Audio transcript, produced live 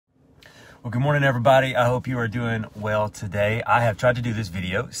Well, good morning, everybody. I hope you are doing well today. I have tried to do this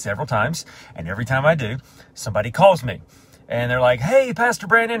video several times, and every time I do, somebody calls me. And they're like, hey, Pastor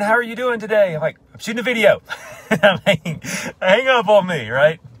Brandon, how are you doing today? I'm like, I'm shooting a video. Hang up on me,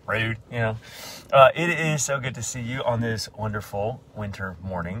 right? Rude, you know. It is so good to see you on this wonderful winter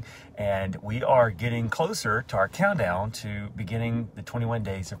morning. And we are getting closer to our countdown to beginning the 21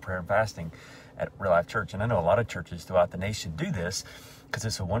 days of prayer and fasting at Real Life Church. And I know a lot of churches throughout the nation do this because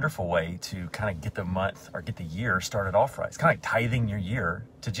it's a wonderful way to kind of get the month or get the year started off right. It's kind of like tithing your year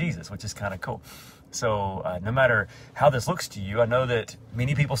to Jesus, which is kind of cool. So no matter how this looks to you, I know that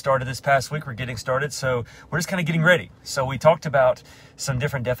many people started this past week. We're getting started, so we're just kind of getting ready. So we talked about some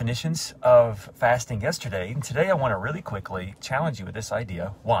different definitions of fasting yesterday, and today I want to really quickly challenge you with this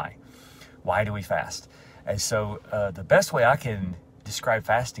idea. Why? Why do we fast? And so the best way I can describe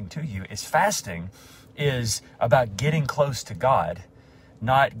fasting to you is fasting is about getting close to God,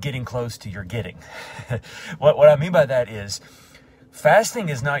 not getting close to your getting. What I mean by that is, fasting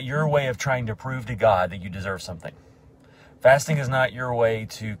is not your way of trying to prove to God that you deserve something. Fasting is not your way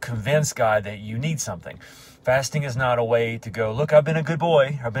to convince God that you need something. Fasting is not a way to go, look, I've been a good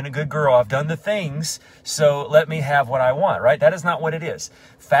boy, I've been a good girl, I've done the things, so let me have what I want, right? That is not what it is.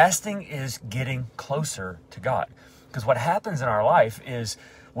 Fasting is getting closer to God. Because what happens in our life is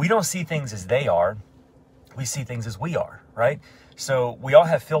we don't see things as they are, we see things as we are, right? So we all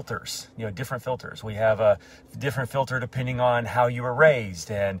have filters, different filters. We have a different filter depending on how you were raised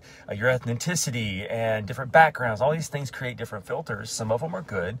and your ethnicity and different backgrounds. All these things create different filters. Some of them are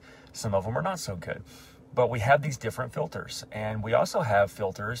good, some of them are not so good. But we have these different filters, and we also have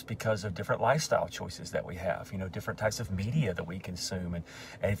filters because of different lifestyle choices that we have, different types of media that we consume. And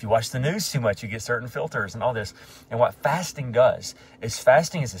if you watch the news too much, you get certain filters and all this. And what fasting does is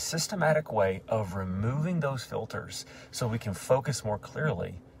fasting is a systematic way of removing those filters so we can focus more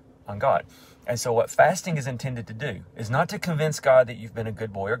clearly on God. And so what fasting is intended to do is not to convince God that you've been a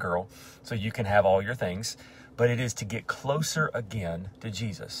good boy or girl so you can have all your things, but it is to get closer again to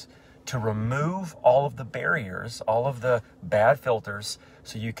Jesus, to remove all of the barriers, all of the bad filters,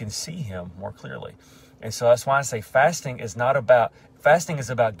 so you can see him more clearly. And so that's why I say fasting is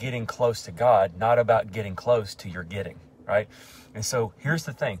about getting close to God, not about getting close to your getting, right? And so here's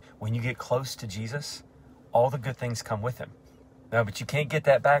the thing. When you get close to Jesus, all the good things come with him. No, but you can't get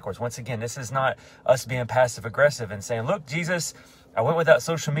that backwards. Once again, this is not us being passive aggressive and saying, look, Jesus, I went without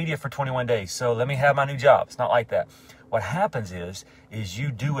social media for 21 days, so let me have my new job. It's not like that. What happens is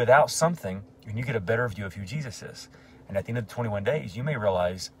you do without something and you get a better view of who Jesus is. And at the end of the 21 days, you may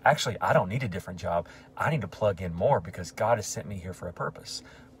realize, actually, I don't need a different job. I need to plug in more because God has sent me here for a purpose.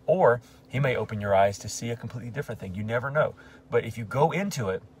 Or he may open your eyes to see a completely different thing. You never know. But if you go into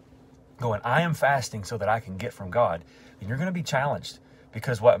it going, I am fasting so that I can get from God, then you're going to be challenged,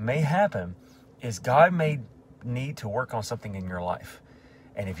 because what may happen is God may need to work on something in your life.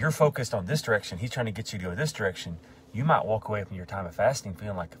 And if you're focused on this direction, he's trying to get you to go this direction, you might walk away from your time of fasting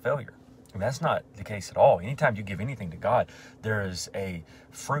feeling like a failure. And that's not the case at all. Anytime you give anything to God, there is a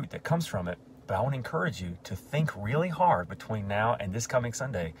fruit that comes from it. But I want to encourage you to think really hard between now and this coming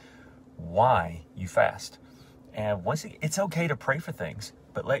Sunday why you fast. And once again, it's okay to pray for things,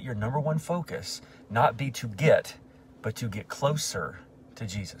 but let your number one focus not be to get, but to get closer to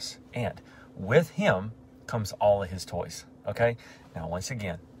Jesus. And with him comes all of his toys. Okay? Now, once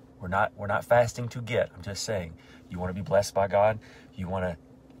again, we're not fasting to get. I'm just saying, you want to be blessed by God, you want to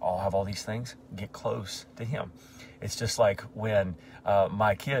all have all these things, get close to him. It's just like when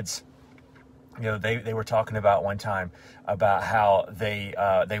my kids, they were talking about one time about how they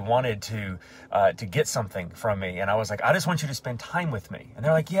wanted to get something from me. And I was like, I just want you to spend time with me. And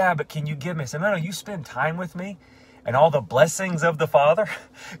they're like, yeah, but can you give me? I said, no, you spend time with me, and all the blessings of the Father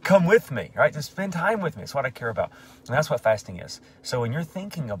come with me, right? Just spend time with me. It's what I care about. And that's what fasting is. So when you're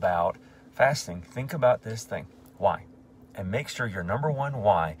thinking about fasting, think about this thing. Why? And make sure your number one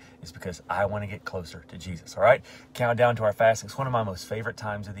why is because I want to get closer to Jesus, all right? Count down to our fasting. It's one of my most favorite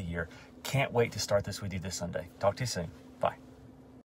times of the year. Can't wait to start this with you this Sunday. Talk to you soon.